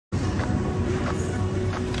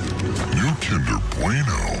Kinder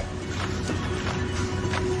Bueno.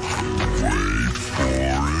 Wait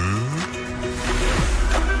for it.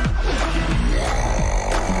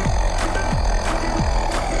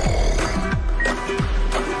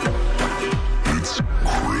 It's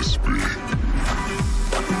crispy.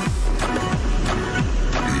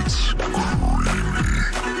 It's creamy.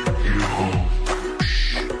 Shh,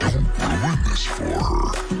 don't ruin this for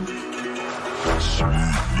her.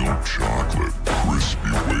 Smooth milk chocolate,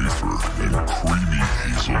 crispy wafer, and creamy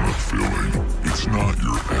hazelnut filling. It's not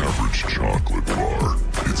your average chocolate bar.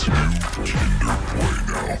 It's new Kinder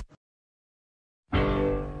Bueno.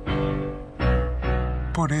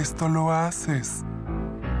 Por esto lo haces.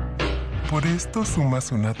 Por esto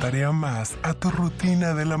sumas una tarea más a tu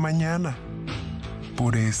rutina de la mañana.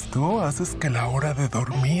 Por esto haces que la hora de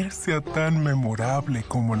dormir sea tan memorable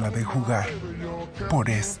como la de jugar. Por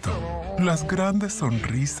esto, las grandes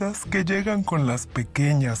sonrisas que llegan con las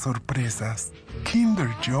pequeñas sorpresas. Kinder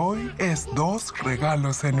Joy es 2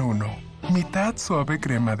 regalos en uno. Mitad suave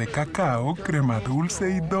crema de cacao, crema dulce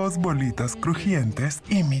y 2 bolitas crujientes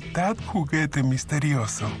y mitad juguete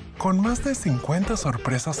misterioso. Con más de 50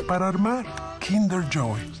 sorpresas para armar. Kinder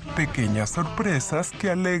Joy, pequeñas sorpresas que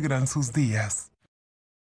alegran sus días.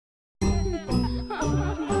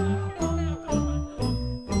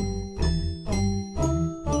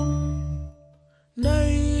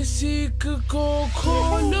 नई सीख को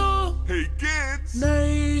खोलो, Hey kids!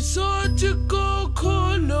 नई सोच को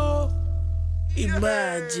खोलो,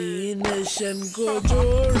 imagination को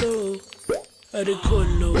जोड़ो, अरे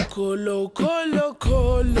खोलो खोलो खोलो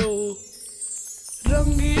खोलो,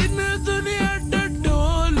 रंगीन दुनिया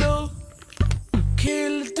टटोलो,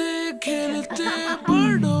 खेलते खेलते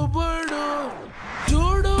बढ़ो बढ़ो,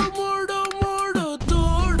 जोड़ो मोड़ो मोड़ो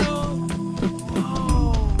तोड़ो,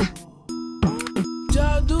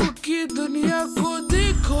 जादू की दुनिया को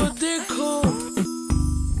देखो देखो,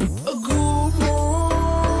 घूमो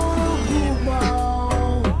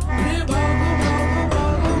घुमाओ, रे भागो भागो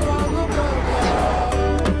भागो भागो भागो,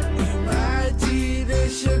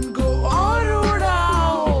 इमेजिनेशन को और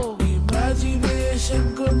उड़ाओ, इमेजिनेशन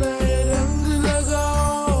को नए रंग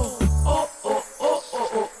लगाओ, ओ ओ ओ ओ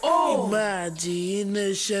ओ ओ,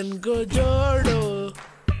 इमेजिनेशन को जोड़ो,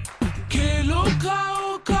 खेलो खाओ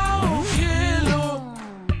खाओ खेलो,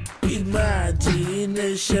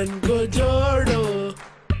 इमेजिनेशन को जोड़ो,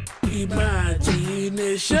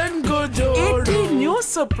 इमेजिनेशन को जोड़ो, 80 new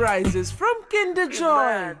surprises from Kinder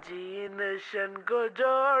Joy. Imagination को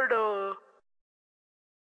जोड़ो.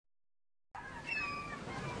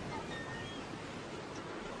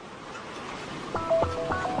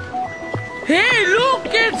 Hey, look,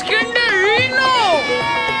 it's Kinder Reno!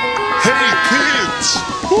 Hey kids!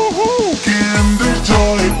 Woohoo! Kinder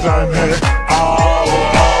Joy time है. आओ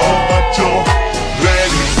आओ बच्चों,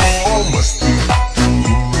 ready for मस्ती.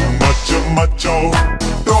 मचो मचो,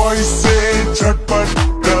 टॉय से झटपट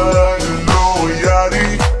कर लो यारी.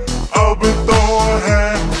 अब तो है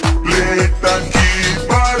प्लेटन की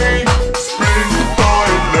बारी. स्प्रिंग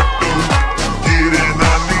टॉय लट्टू, गिरे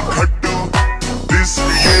नानी खट्टू.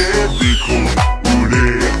 इसलिए देखो उड़े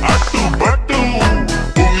अट्टू बट्टू.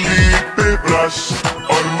 उंगली पे ब्रश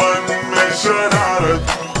और मन में शरारत.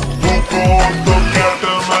 भूखो तो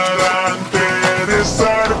कैटमरान तेरे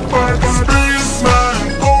सर पर. स्पेसमैन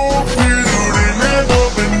को फिर उड़ने दो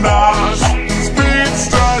बिंदास. स्पीड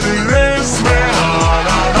स्टार रेस में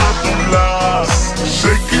आना ना तुम last.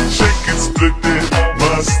 Shake it split it,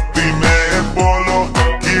 मस्ती में बोलो.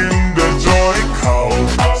 किंडर जॉय खाओ,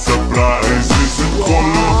 सरप्राइजेस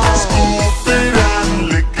खोलो. Scoop it and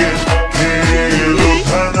leak it, Khelo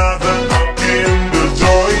Dhanadhan. Kinder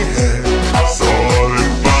Joy है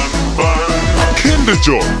solid fun. Kinder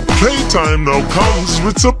Joy, playtime now comes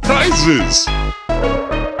with surprises.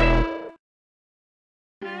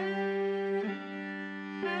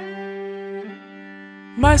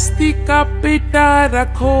 मस्ती का पिटारा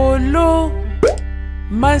खोलो,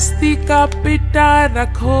 मस्ती का पिटारा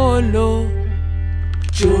खोलो,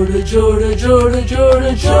 जोड़ जोड़ जोड़ जोड़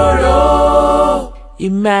जोड़ो,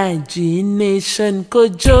 इमेजिनेशन को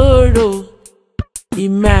जोड़ो,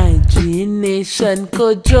 इमेजिनेशन को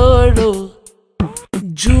जोड़ो,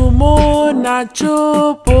 झूमो नाचो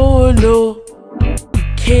बोलो,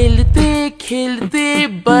 खेलते खेलते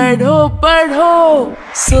बढ़ो बढ़ो,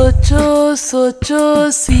 सोचो सोचो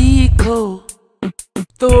सीखो,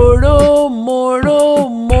 तोड़ो मोड़ो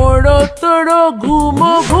मोड़ो तोड़ो,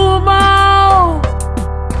 घूमो घुमाओ,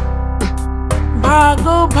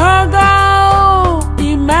 भागो भगाओ,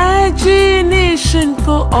 इमेजिनेशन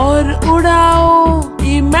को और उड़ाओ,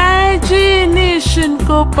 इमेजिनेशन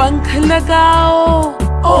को पंख लगाओ,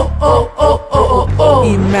 ओ ओ ओ ओ ओ ओ,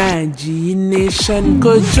 इमेजिनेशन इमेजिनेशन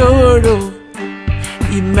को जोड़ो,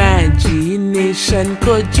 इमेजिनेशन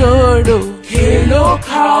को जोड़ो, खेलो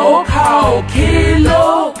खाओ खाओ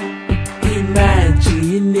खेलो,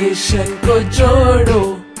 इमेजिनेशन को जोड़ो,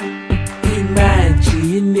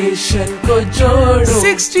 imagination को जोड़ो.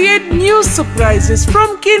 68 new surprises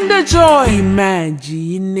from Kinder Joy.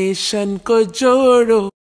 Imagination को जोड़ो.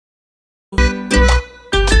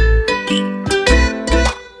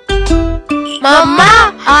 मम्मा,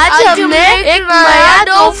 आज हमने एक नया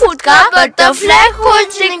 2 फुट का बटरफ्लाई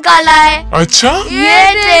खोज निकाला है. अच्छा,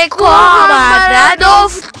 ये देखो हमारा 2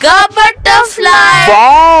 फुट का बटरफ्लाई.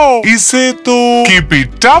 वाओ! इसे तो कीप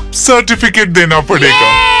इट अप सर्टिफिकेट देना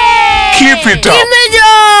पड़ेगा. Keep it up.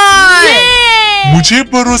 मुझे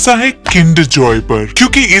भरोसा है किंडर जॉय पर,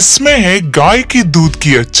 क्योंकि इसमें है गाय की दूध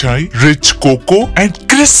की अच्छाई, rich cocoa and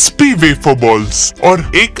crispy wafer balls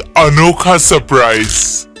और एक अनोखा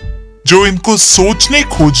सरप्राइज जो इनको सोचने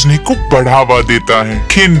खोजने को बढ़ावा देता है.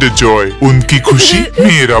 किंडर जॉय, उनकी खुशी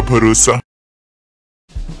मेरा भरोसा.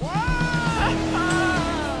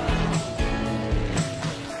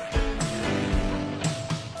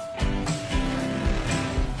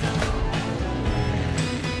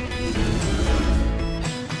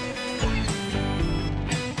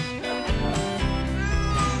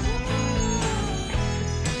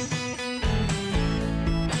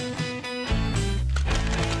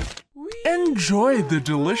 Enjoy the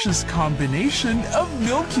delicious combination of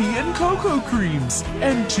milky and cocoa creams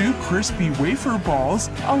and 2 crispy wafer balls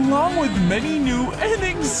along with many new and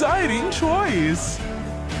exciting toys.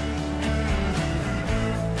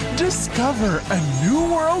 Discover a new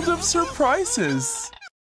world of surprises.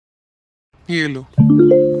 ये लो.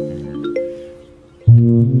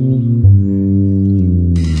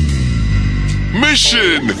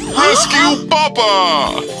 Mission Rescue Papa!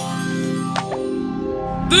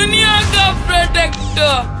 दुनिया का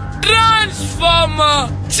protector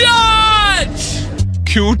transformer charge.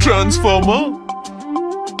 क्यों transformer?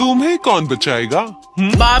 तुम्हें कौन बचाएगा?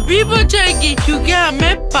 भाभी बचाएगी क्योंकि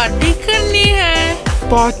हमें पार्टी करनी है.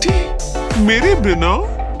 पार्टी? मेरे बिना?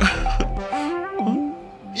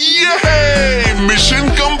 Yay! Mission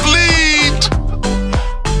complete!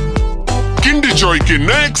 Kinder Joy के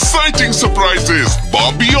नए exciting surprises,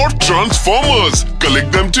 Barbie और Transformers.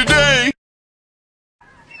 Collect them today.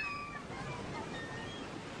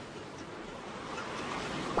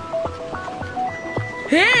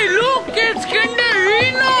 Hey, look, it's Kinder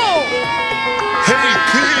Reno. Hey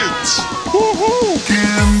kids!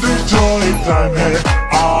 Kinder Joy time है.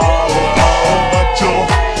 आओ आओ बच्चों,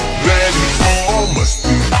 रेडी फॉर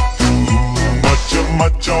मस्ती. मचो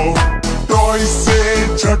मचो, टॉय से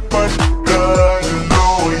झटपट कर लो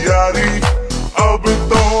यारी. अब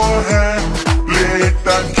तो है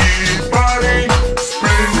प्लेटा की बारी.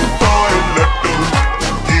 स्पिन टॉय लट्टू,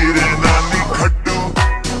 गिरे नानी खट्टू.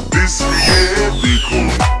 दिस ये देखो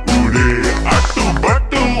उड़े अट्टू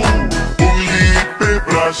बट्टू. उंगली पे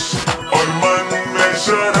ब्रश और मन में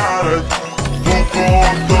शरारत. भूखो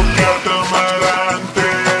तो क्या टमरान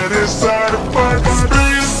तेरे सर पर.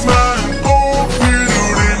 स्पेसमैन को फिर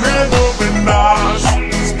उड़ने दो बिंदास.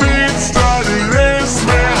 स्पीड स्टार रेस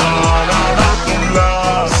में आना ना तुम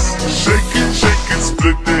last. Shake it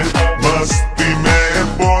split it, मस्ती में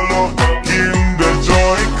बोलो. किंडर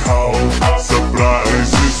जॉय खाओ,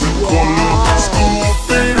 सरप्राइजेस खोलो.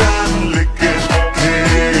 Scoop it and leak it,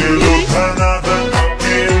 Khelo Dhanadhan.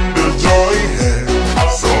 Kinder Joy है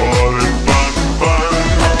solid fun.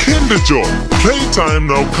 Kinder Joy, playtime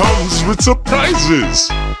now comes with surprises.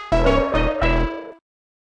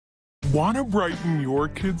 Want to brighten your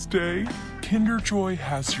kid's day? Kinder Joy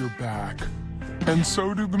has your back. And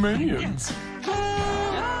so do the Minions.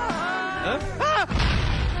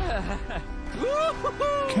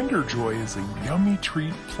 Kinder Joy is a yummy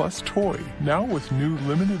treat plus toy, now with new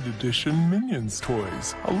limited edition Minions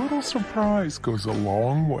toys. A little surprise goes a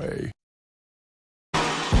long way.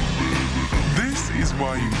 This is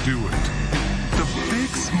why you do it. The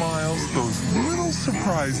big smiles those little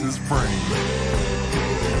surprises bring.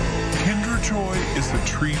 Kinder Joy is a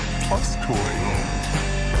treat plus toy.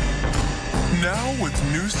 Now with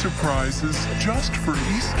new surprises just for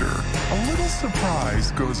Easter. A little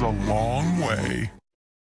surprise goes a long way.